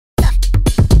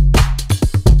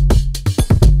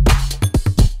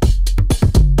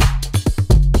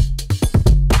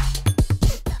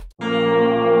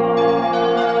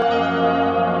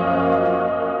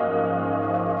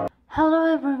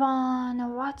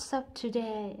what's up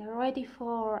today? Ready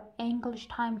for English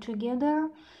time together?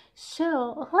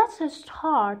 So let's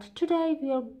start. Today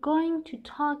we are going to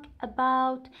talk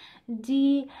about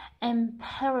the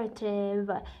imperative.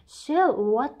 So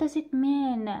what does it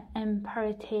mean,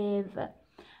 imperative?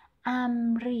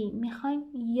 امری. میخوایم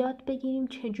یاد بگیریم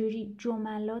چجوری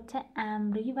جملات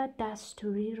امری و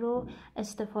دستوری رو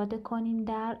استفاده کنیم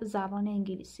در زبان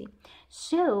انگلیسی.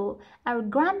 So our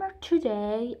grammar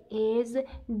today is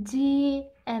the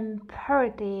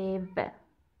imperative.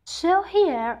 So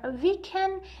here we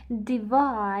can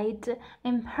divide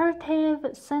imperative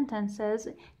sentences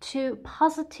to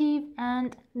positive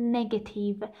and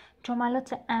negative.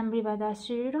 جملات امری و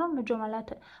دستوری رو به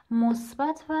جملات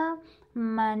مثبت و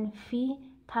منفی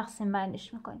تقسیم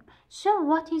بندیش میکنیم. So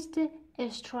what is the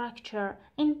structure?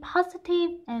 In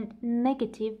positive and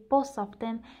negative, both of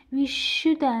them, we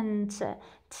shouldn't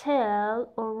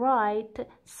tell or write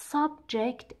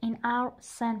subject in our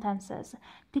sentences.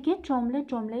 دیگه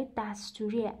جمله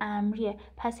دستوری امریه،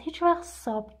 پس هیچ وقت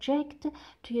subject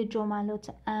توی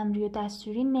جملات امری و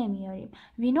دستوری نمیاریم.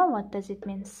 We know what does it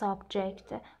mean,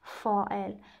 subject,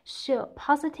 فاعل. So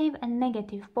positive and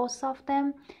negative, both of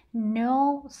them,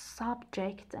 no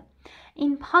subject.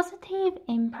 In positive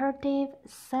imperative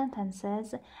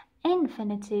sentences,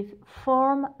 infinitive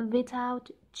form without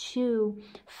to.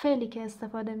 فعلی که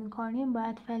استفاده میکنیم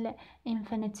باید فعل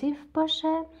infinitive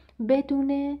باشه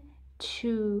بدون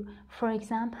to. For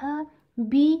example,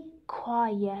 be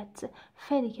quiet.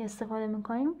 فعلی که استفاده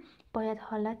میکنیم باید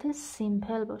حالت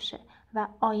simple باشه و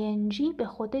ing به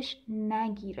خودش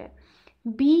نگیره.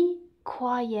 Be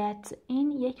quiet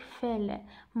این یک فعل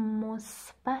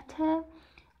مثبت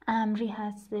امری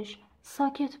هستش.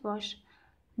 ساکت باش.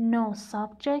 No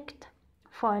subject،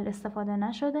 فاعل استفاده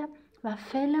نشده و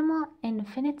فعل ما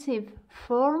infinitive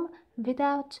form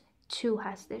without to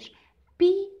هستش.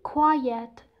 Be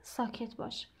quiet، ساکت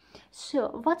باش.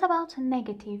 So what about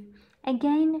negative?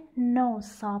 Again, no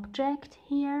subject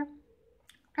here.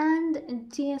 And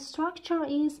the structure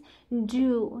is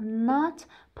do not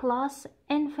plus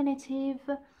infinitive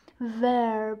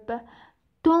verb.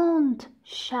 Don't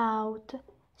shout.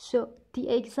 So the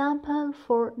example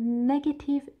for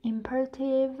negative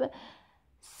imperative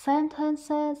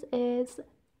sentences is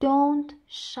don't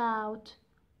shout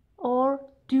or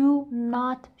do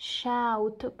not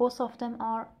shout. Both of them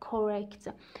are correct.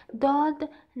 داد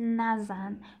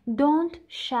نزن. Don't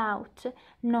shout.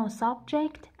 No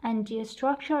subject and the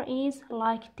structure is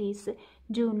like this.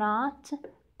 Do not,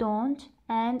 don't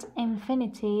and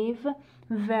infinitive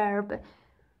verb.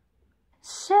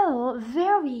 So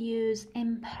where we use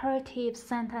imperative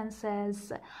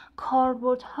sentences,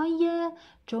 کاربردهای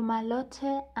جملات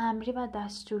امری و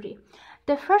دستوری.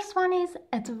 The first one is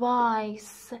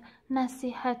advice,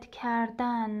 نصیحت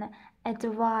کردن,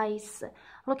 advice.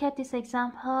 Look at this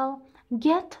example.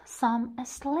 Get some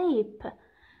sleep.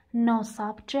 No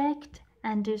subject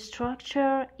and the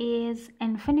structure is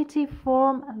infinitive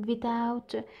form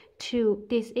without to.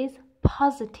 This is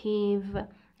positive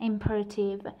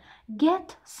imperative.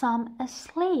 Get some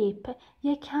sleep.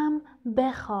 یکم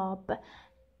بخواب.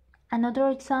 Another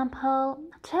example.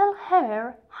 Tell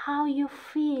her how you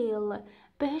feel.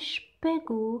 بهش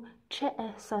بگو چه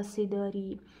احساسی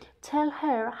داری. Tell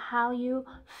her how you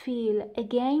feel.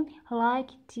 Again,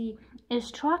 like the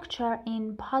structure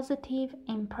in positive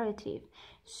imperative.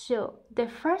 So the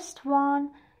first one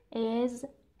is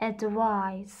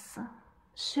advice.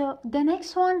 So the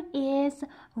next one is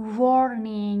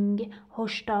warning,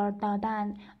 هشدار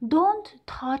دادن. Don't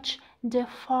touch the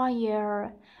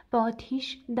fire. با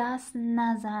آتیش دست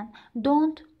نزن.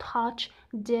 Don't touch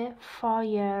the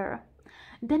fire.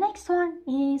 The next one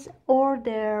is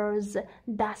orders,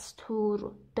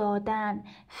 دستور دادن.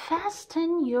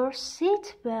 Fasten your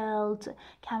seat belt.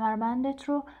 کمربندت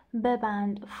رو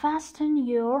ببند. Fasten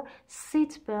your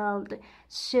seat belt.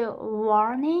 So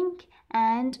warning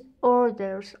and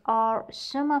orders are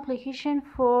some application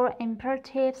for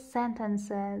imperative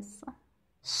sentences.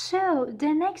 So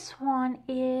the next one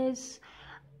is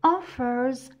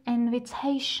offers,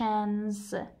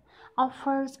 invitations.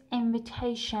 Offers,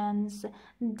 invitations.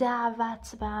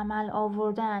 دعوت به عمل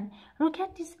آوردن. Look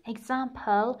at this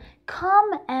example. Come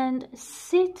and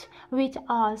sit with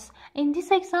us. In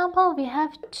this example we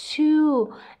have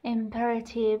two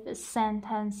imperative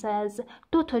sentences.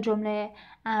 دو تا جمله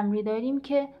امری داریم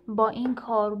که با این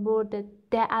کاربرد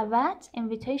دعوت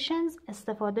invitations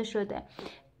استفاده شده.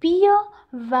 بیا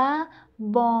و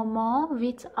با ما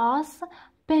with us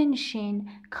بنشین.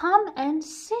 Come and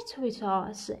sit with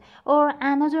us. Or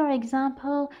another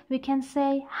example, we can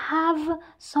say have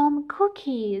some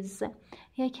cookies.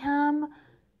 یکم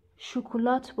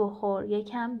شکلات بخور،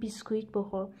 یکم بیسکویت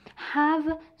بخور.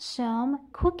 Have some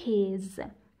cookies.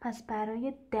 پس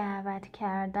برای دعوت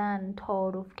کردن،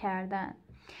 تعارف کردن.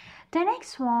 The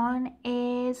next one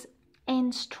is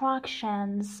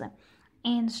instructions.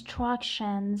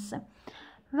 Instructions.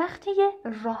 وقتی یه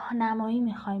راهنمایی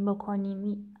میخوایم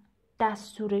بکنیم،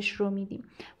 دستورش رو میدیم.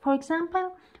 For example,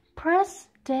 press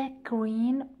the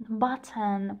green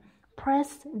button.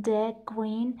 Press the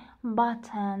green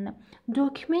button.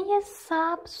 دکمه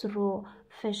سبز رو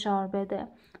فشار بده.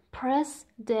 Press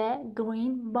the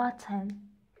green button.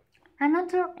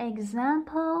 Another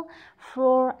example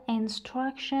for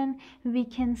instruction, we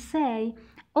can say,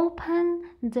 open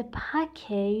the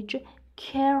package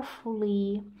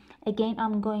carefully. Again,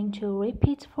 I'm going to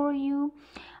repeat for you.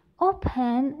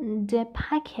 Open the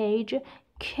package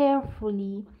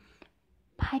carefully.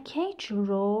 package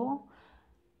رو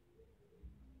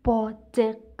با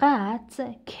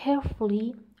دقت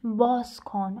carefully باز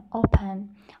کن.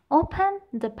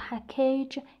 Open the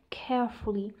package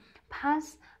carefully.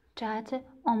 پس جهت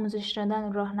آموزش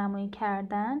دادن، راهنمایی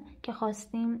کردن که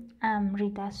خواستیم امری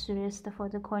دستوری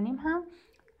استفاده کنیم هم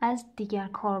از دیگر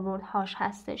کاربردهاش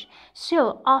هستش.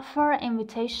 So, offer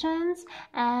invitations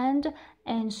and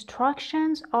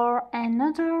instructions are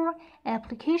another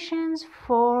applications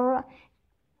for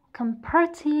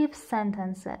comparative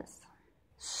sentences.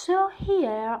 So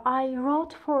here I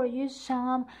wrote for you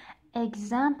some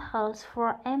examples for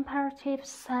imperative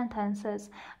sentences.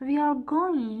 We are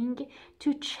going to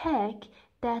check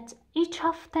that each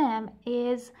of them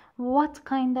is what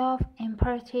kind of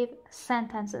imperative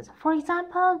sentences. For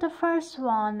example, the first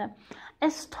one,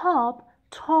 stop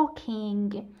talking.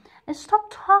 Stop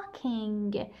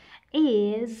talking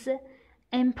is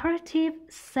imperative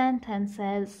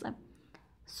sentences.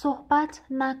 صحبت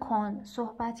نکن،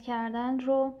 صحبت کردن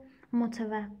رو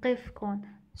متوقف کن.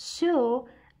 So,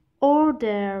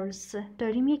 orders،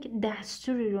 داریم یک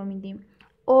دستوری رو میدیم.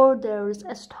 Orders,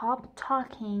 stop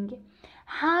talking.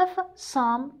 Have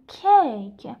some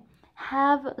cake.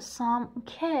 Have some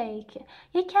cake.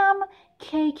 یکم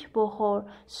کیک بخور.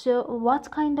 So,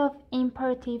 what kind of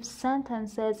imperative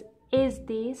sentences is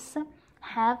this?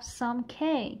 Have some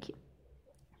cake.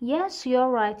 Yes,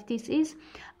 you're right. This is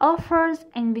offers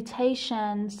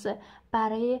invitations.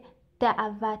 برای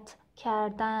دعوت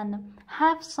کردن.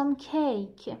 Have some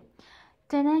cake.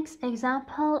 The next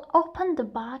example, open the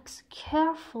box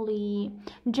carefully.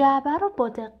 جعبه رو با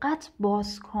دقت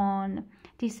باز کن.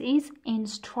 This is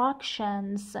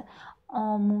instructions.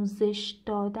 آموزش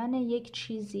دادن یک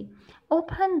چیزی.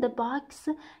 Open the box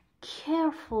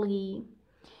carefully.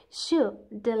 So,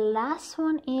 the last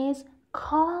one is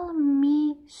call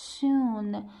me soon.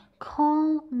 Call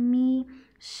me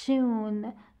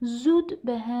soon. زود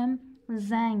بهم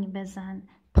زنگ بزن.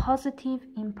 Positive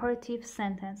imperative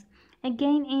sentence.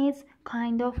 Again is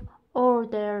kind of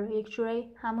order. یک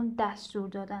جوری همون دستور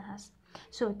دادن هست.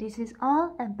 So this is all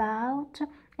about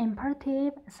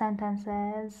imperative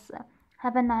sentences.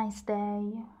 Have a nice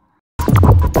day.